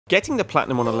Getting the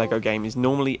platinum on a LEGO game is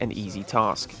normally an easy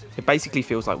task. It basically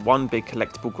feels like one big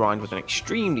collectible grind with an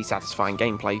extremely satisfying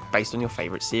gameplay based on your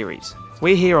favourite series.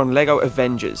 We're here on LEGO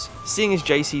Avengers. Seeing as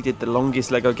JC did the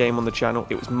longest LEGO game on the channel,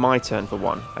 it was my turn for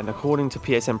one, and according to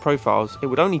PSN profiles, it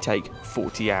would only take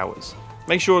 40 hours.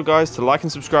 Make sure guys to like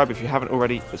and subscribe if you haven't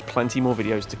already, there's plenty more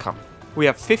videos to come. We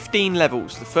have 15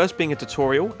 levels, the first being a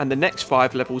tutorial, and the next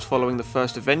 5 levels following the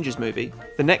first Avengers movie.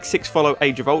 The next 6 follow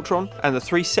Age of Ultron, and the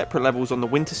 3 separate levels on the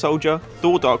Winter Soldier,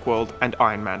 Thor Dark World, and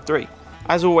Iron Man 3.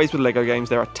 As always with LEGO games,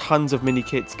 there are tons of mini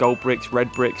kits, gold bricks, red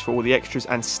bricks for all the extras,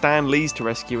 and Stan Lees to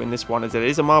rescue in this one as it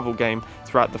is a Marvel game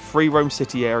throughout the free roam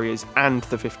city areas and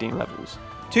the 15 levels.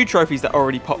 2 trophies that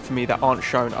already popped for me that aren't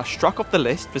shown are struck off the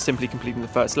list for simply completing the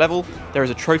first level. There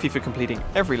is a trophy for completing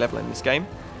every level in this game,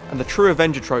 and the True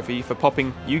Avenger trophy for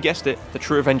popping, you guessed it, the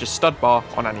True Avenger stud bar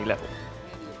on any level.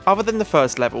 Other than the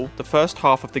first level, the first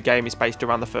half of the game is based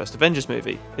around the first Avengers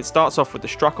movie. It starts off with the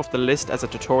struck off the list as a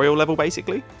tutorial level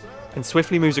basically, and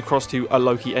swiftly moves across to a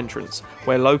Loki entrance,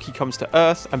 where Loki comes to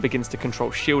Earth and begins to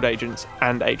control S.H.I.E.L.D. agents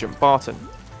and Agent Barton.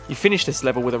 You finish this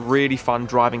level with a really fun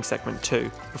driving segment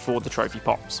too, before the trophy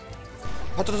pops.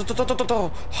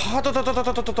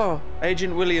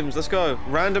 Agent Williams, let's go.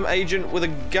 Random agent with a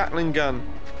Gatling gun.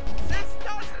 This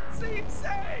doesn't seem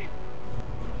safe!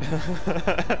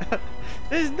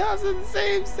 This doesn't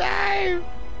seem safe!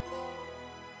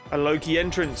 A Loki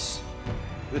entrance.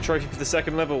 The trophy for the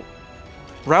second level.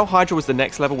 Rail Hydra was the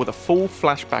next level with a full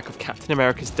flashback of Captain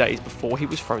America's days before he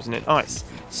was frozen in ice.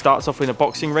 Starts off in a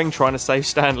boxing ring trying to save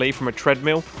Stan Lee from a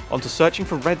treadmill, onto searching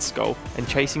for Red Skull and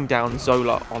chasing down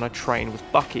Zola on a train with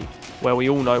Bucky, where we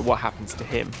all know what happens to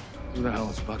him. Who the hell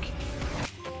is Bucky?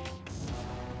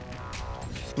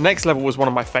 Next level was one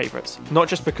of my favourites, not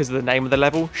just because of the name of the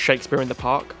level, Shakespeare in the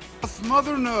Park, Doth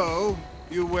mother know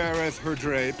you weareth her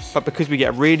drapes? but because we get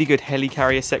a really good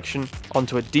helicarrier section,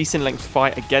 onto a decent length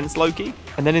fight against Loki,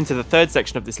 and then into the third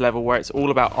section of this level where it's all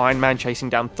about Iron Man chasing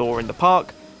down Thor in the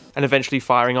park, and eventually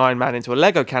firing Iron Man into a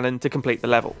Lego cannon to complete the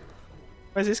level.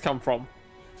 Where's this come from?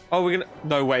 Oh, we're gonna...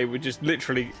 No way, we're just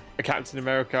literally a Captain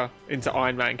America into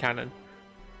Iron Man cannon.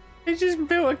 He just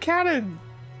built a cannon!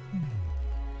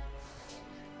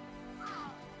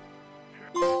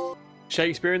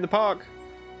 Shakespeare in the Park.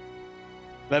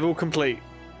 Level complete.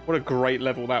 What a great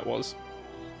level that was.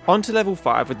 On to level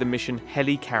 5 with the mission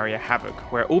Helicarrier Havoc,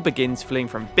 where it all begins fleeing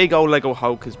from big old Lego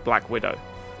Hulk as Black Widow.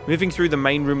 Moving through the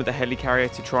main room of the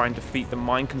helicarrier to try and defeat the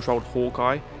mind-controlled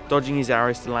Hawkeye, dodging his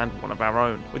arrows to land one of our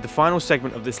own. With the final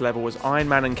segment of this level was Iron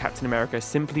Man and Captain America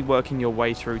simply working your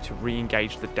way through to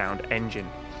re-engage the downed engine.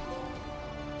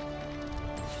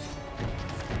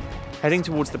 Heading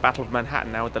towards the Battle of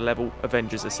Manhattan now with the level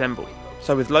Avengers Assemble.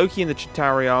 So with Loki and the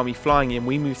Chitauri army flying in,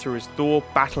 we move through as Thor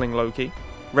battling Loki,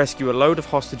 rescue a load of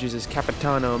hostages as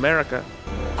Capitano America.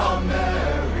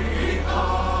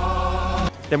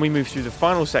 Then we move through the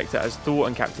final sector as Thor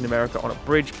and Captain America on a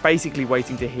bridge, basically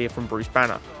waiting to hear from Bruce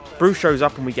Banner. Bruce shows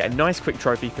up and we get a nice quick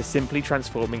trophy for simply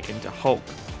transforming into Hulk,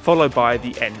 followed by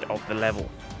the end of the level.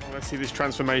 Let's see this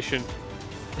transformation.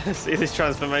 Let's see this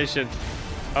transformation.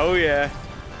 Oh yeah.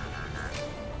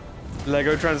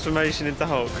 Lego transformation into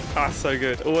Hulk. Ah, so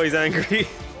good. Always angry.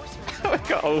 I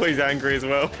got always angry as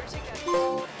well.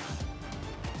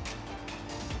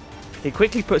 It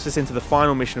quickly puts us into the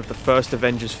final mission of the first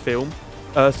Avengers film,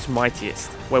 Earth's Mightiest,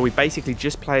 where we basically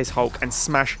just play as Hulk and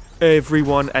smash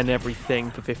everyone and everything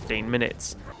for 15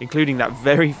 minutes, including that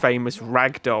very famous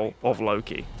ragdoll of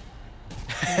Loki.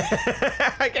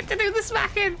 I get to do the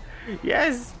smacking!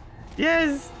 Yes!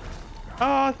 Yes!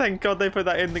 Oh, thank God they put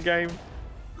that in the game.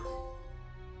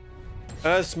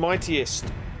 Earth's Mightiest.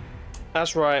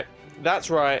 That's right.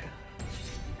 That's right.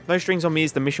 No Strings on Me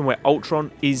is the mission where Ultron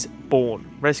is born,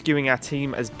 rescuing our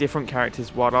team as different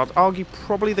characters while I'd argue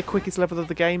probably the quickest level of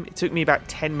the game. It took me about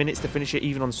 10 minutes to finish it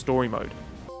even on story mode.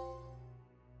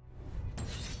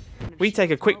 We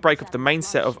take a quick break of the main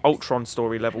set of Ultron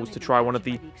story levels to try one of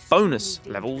the bonus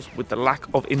levels with the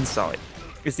lack of insight.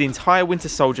 It's the entire Winter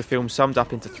Soldier film summed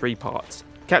up into 3 parts.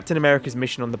 Captain America's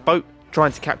mission on the boat,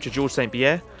 trying to capture George St.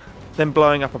 Pierre, then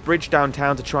blowing up a bridge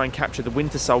downtown to try and capture the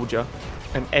Winter Soldier,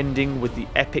 and ending with the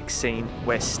epic scene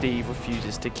where Steve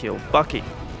refuses to kill Bucky.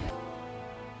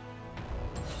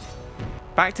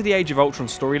 Back to the Age of Ultron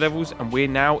story levels, and we're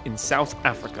now in South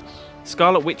Africa.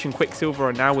 Scarlet Witch and Quicksilver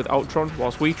are now with Ultron,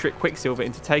 whilst we trick Quicksilver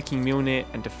into taking Mjolnir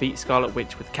and defeat Scarlet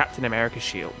Witch with Captain America's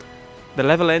shield. The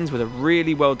level ends with a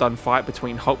really well done fight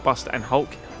between Hulkbuster and Hulk,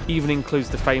 even includes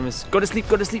the famous "Go to sleep,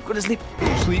 go to sleep, go to sleep." Go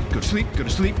to sleep, go to sleep, go to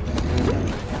sleep.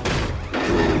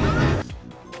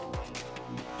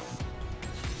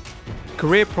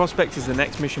 Career Prospect is the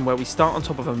next mission where we start on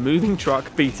top of a moving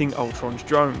truck beating Ultron's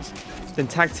drones, then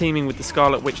tag teaming with the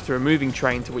Scarlet Witch through a moving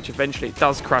train to which eventually it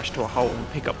does crash to a hole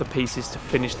and pick up the pieces to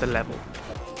finish the level.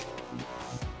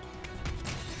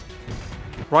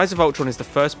 Rise of Ultron is the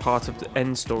first part of the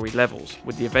end story levels,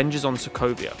 with the Avengers on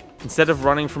Sokovia. Instead of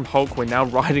running from Hulk, we're now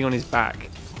riding on his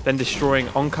back, then destroying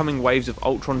oncoming waves of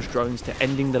Ultron's drones to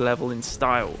ending the level in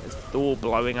style as Thor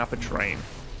blowing up a train.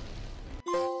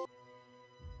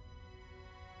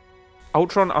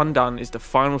 Ultron Undone is the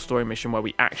final story mission where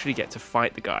we actually get to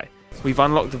fight the guy. We've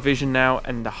unlocked the Vision now,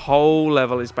 and the whole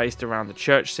level is based around the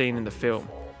church scene in the film.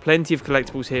 Plenty of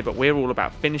collectibles here, but we're all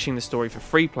about finishing the story for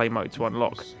free play mode to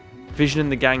unlock. Vision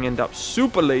and the gang end up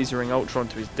super lasering Ultron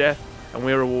to his death, and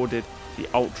we're awarded the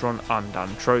Ultron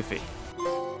Undone trophy.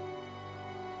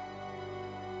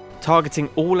 Targeting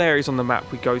all areas on the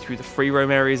map, we go through the free roam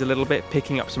areas a little bit,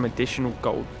 picking up some additional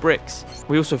gold bricks.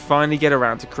 We also finally get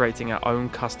around to creating our own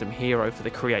custom hero for the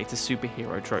Create a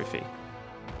Superhero trophy.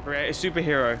 Create a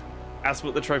Superhero, that's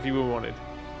what the trophy we wanted.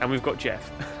 And we've got Jeff.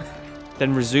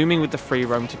 Then resuming with the free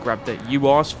roam to grab the You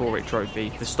Asked For It trophy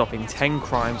for stopping 10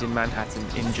 crimes in Manhattan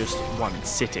in just one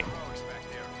sitting.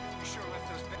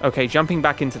 Okay, jumping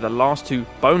back into the last two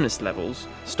bonus levels,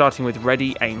 starting with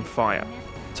Ready, Aim, Fire.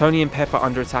 Tony and Pepper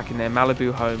under attack in their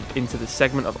Malibu home into the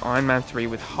segment of Iron Man 3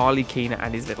 with Harley Keener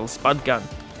and his little spud gun,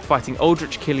 fighting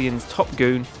Aldrich Killian's top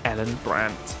goon, Ellen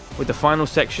Brandt. With the final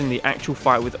section, the actual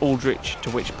fight with Aldrich, to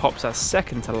which pops our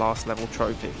second to last level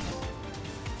trophy.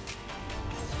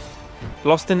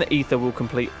 Lost in the Ether will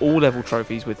complete all level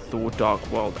trophies with Thor Dark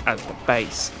World as the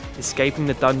base, escaping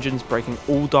the dungeons, breaking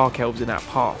all Dark Elves in our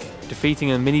path,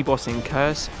 defeating a mini-boss in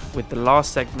Curse, with the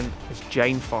last segment as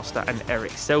Jane Foster and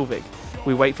Eric Selvig.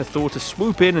 We wait for Thor to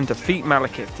swoop in and defeat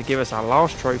Malekith to give us our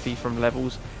last trophy from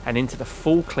levels and into the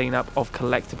full cleanup of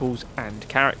collectibles and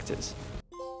characters.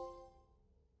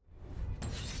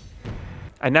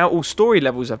 And now all story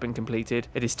levels have been completed,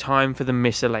 it is time for the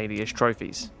miscellaneous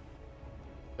trophies.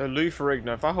 So Lou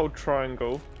Ferrigno, if I hold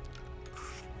triangle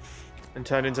and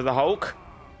turn into the Hulk.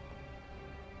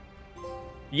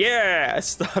 Yeah!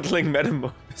 Startling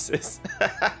metamorphosis.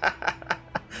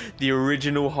 The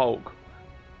original Hulk.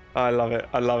 I love it,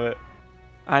 I love it.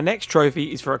 Our next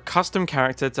trophy is for a custom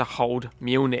character to hold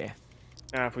Mjolnir.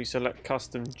 Now if we select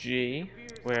custom G,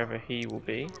 wherever he will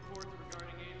be.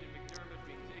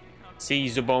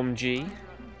 Caesar Bomb G.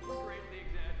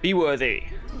 Be worthy.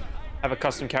 Have a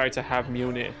custom character have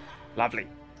Mjolnir. Lovely.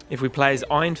 If we play as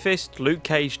Iron Fist, Luke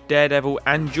Cage, Daredevil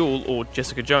and Jewel or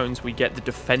Jessica Jones, we get the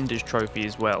Defenders trophy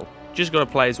as well. Just gotta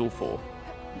play as all four.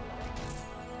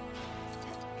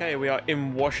 Okay, we are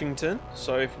in Washington,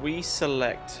 so if we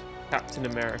select Captain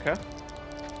America.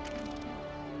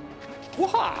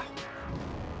 Wooha!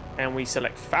 And we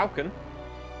select Falcon.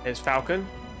 There's Falcon.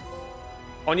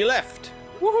 On your left.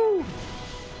 Woohoo!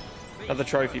 Another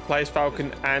trophy. Plays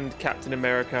Falcon and Captain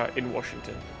America in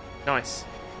Washington. Nice.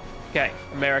 Okay,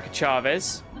 America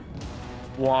Chavez.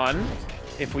 1.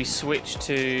 If we switch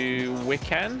to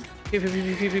Wiccan.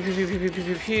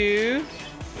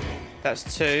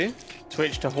 That's 2.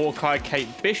 Switch to Hawkeye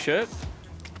Kate Bishop.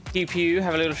 Pew pew,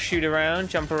 have a little shoot around,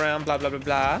 jump around, blah blah blah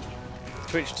blah.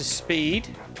 Switch to Speed.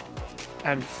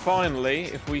 And finally,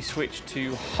 if we switch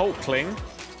to Hulkling,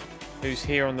 who's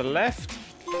here on the left.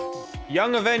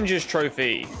 Young Avengers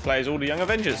trophy. Plays all the Young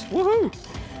Avengers. Woohoo!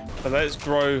 So let's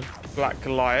grow Black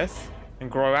Goliath and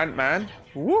grow Ant-Man.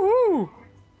 Woohoo!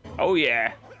 Oh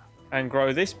yeah. And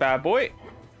grow this bad boy.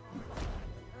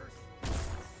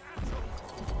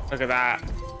 Look at that.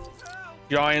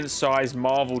 Giant size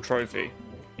Marvel trophy.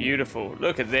 Beautiful.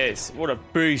 Look at this. What a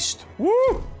beast.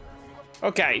 Woo!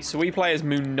 Okay, so we play as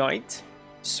Moon Knight.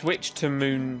 Switch to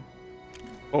Moon...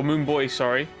 Or Moon Boy,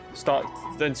 sorry.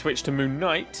 Then switch to Moon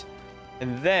Knight.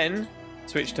 And then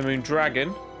switch to Moon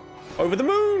Dragon. Over the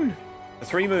moon! The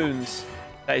 3 moons.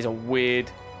 That is a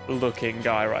weird looking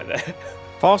guy right there.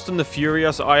 Fast and the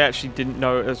Furious, I actually didn't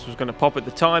know this was going to pop at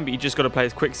the time, but you just got to play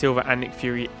as Quicksilver and Nick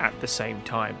Fury at the same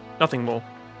time. Nothing more.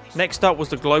 Next up was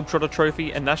the Globetrotter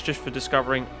trophy, and that's just for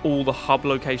discovering all the hub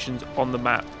locations on the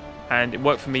map. And it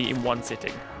worked for me in one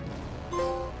sitting.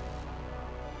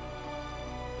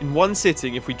 In one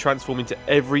sitting, if we transform into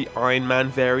every Iron Man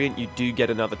variant, you do get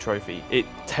another trophy. It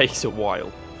takes a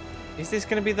while. Is this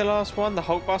going to be the last one? The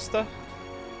Hulkbuster?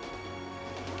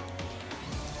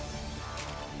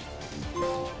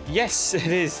 Yes, it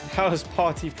is. House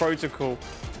Party Protocol.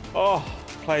 Oh,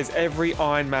 plays every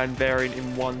Iron Man variant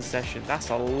in one session. That's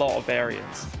a lot of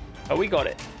variants. But we got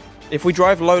it. If we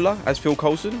drive Lola as Phil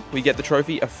Coulson, we get the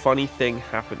trophy A Funny Thing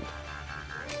Happened.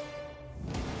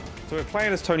 So we're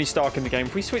playing as Tony Stark in the game.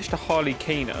 If we switch to Harley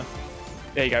Keener,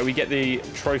 There you go, we get the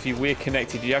trophy, we're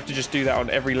connected. You have to just do that on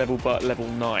every level but level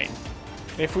 9.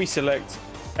 If we select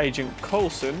Agent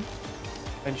Coulson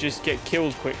and just get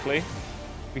killed quickly,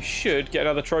 we should get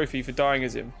another trophy for dying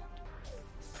as him.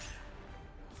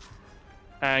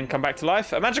 And come back to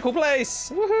life. A magical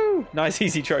place! Woohoo! Nice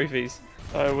easy trophies.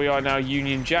 So we are now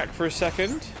Union Jack for a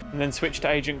second. And then switch to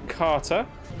Agent Carter.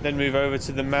 Then move over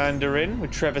to the Mandarin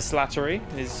with Trevor Slattery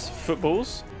and his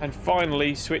footballs. And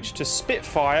finally switch to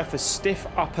Spitfire for stiff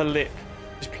upper lip.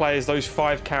 Just play as those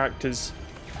 5 characters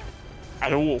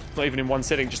at all. Not even in one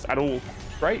sitting, just at all.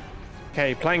 Great.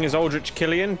 Okay, playing as Aldrich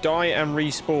Killian. Die and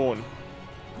respawn.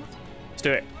 Let's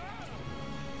do it.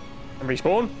 And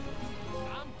respawn.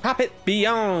 Pap it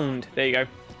beyond. There you go.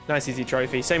 Nice easy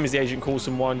trophy. Same as the Agent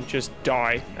Coulson one. Just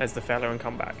die as the fella and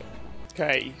come back.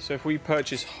 Okay, so if we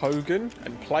purchase Hogan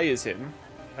and play as him,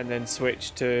 and then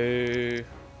switch to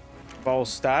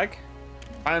Volstagg,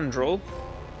 Bandrel,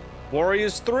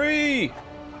 Warriors 3.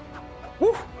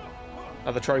 Woo!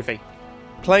 Another trophy.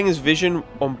 Playing as Vision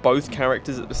on both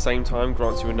characters at the same time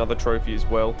grants you another trophy as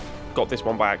well. Got this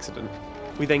one by accident.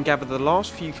 We then gather the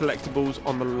last few collectibles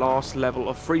on the last level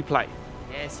of free play.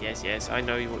 Yes, I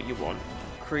know what you want.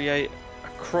 Create a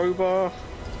crowbar.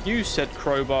 Use said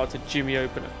crowbar to jimmy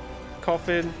open a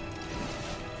coffin.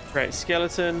 Create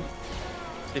skeleton.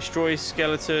 Destroy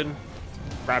skeleton.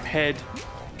 Grab head.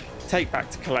 Take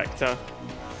back to collector.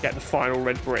 Get the final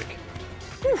red brick.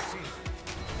 Whew.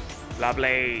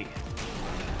 Lovely.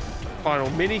 Final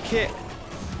mini kit.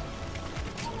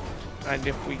 And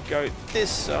if we go this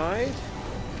side.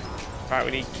 Right,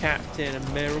 we need Captain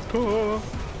America.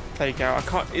 There you go. I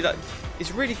can't.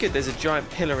 It's really good. There's a giant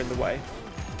pillar in the way,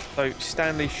 so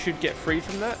Stanley should get free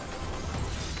from that.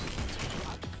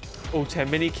 All 10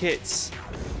 mini kits,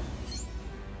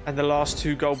 and the last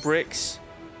 2 gold bricks.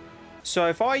 So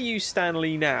if I use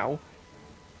Stanley now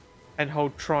and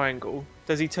hold triangle,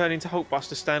 does he turn into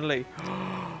Hulkbuster Stanley?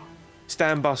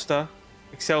 Stanbuster,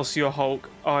 Excelsior Hulk,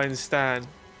 Iron Stan.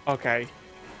 Okay,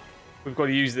 we've got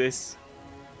to use this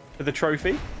for the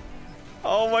trophy.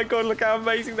 Oh my god, look how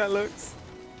amazing that looks.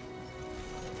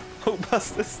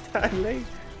 Hulkbuster Stanley.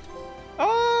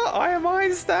 Oh, I am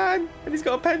Iron Stan. And he's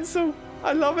got a pencil.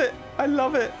 I love it. I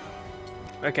love it.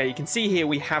 Okay, you can see here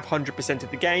we have 100%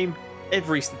 of the game.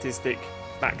 Every statistic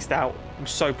maxed out. I'm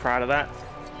so proud of that.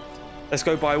 Let's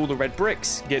go buy all the red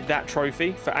bricks. Get that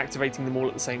trophy for activating them all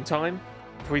at the same time.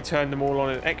 If we turn them all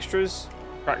on in extras.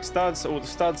 Crack studs, all the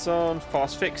studs on,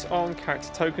 fast fix on,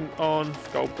 character token on,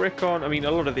 gold brick on. I mean, a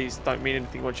lot of these don't mean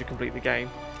anything once you complete the game.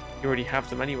 You already have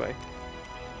them anyway.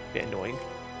 Bit annoying.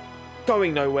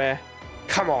 Going nowhere.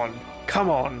 Come on. Come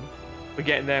on. We're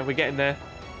getting there. We're getting there.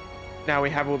 Now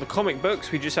we have all the comic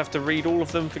books. We just have to read all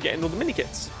of them for getting all the mini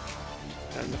kits.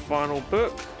 And the final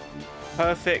book.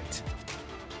 Perfect.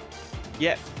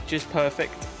 Yep, just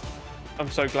perfect.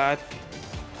 I'm so glad.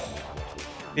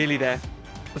 Nearly there.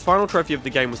 The final trophy of the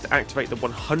game was to activate the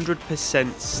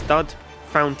 100% stud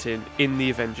fountain in the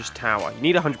Avengers Tower. You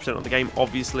need 100% of the game,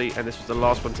 obviously, and this was the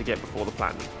last one to get before the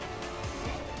Platinum.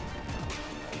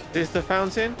 This is the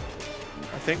fountain?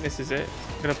 I think this is it.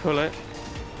 I'm going to pull it.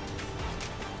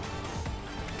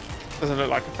 Doesn't look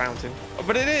like a fountain. Oh,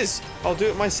 but it is! I'll do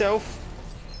it myself.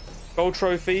 Gold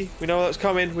trophy. We know what's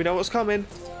coming. We know what's coming.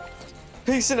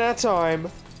 Peace in our time.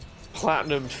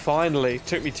 Platinum, finally.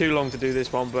 Took me too long to do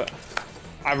this one, but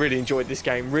I really enjoyed this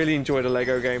game. Really enjoyed a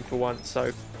Lego game for once,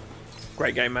 so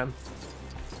great game, man.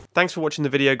 Thanks for watching the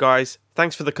video, guys.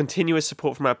 Thanks for the continuous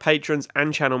support from our patrons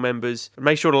and channel members. And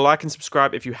make sure to like and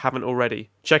subscribe if you haven't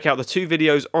already. Check out the 2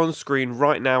 videos on screen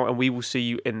right now, and we will see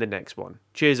you in the next one.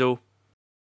 Cheers all.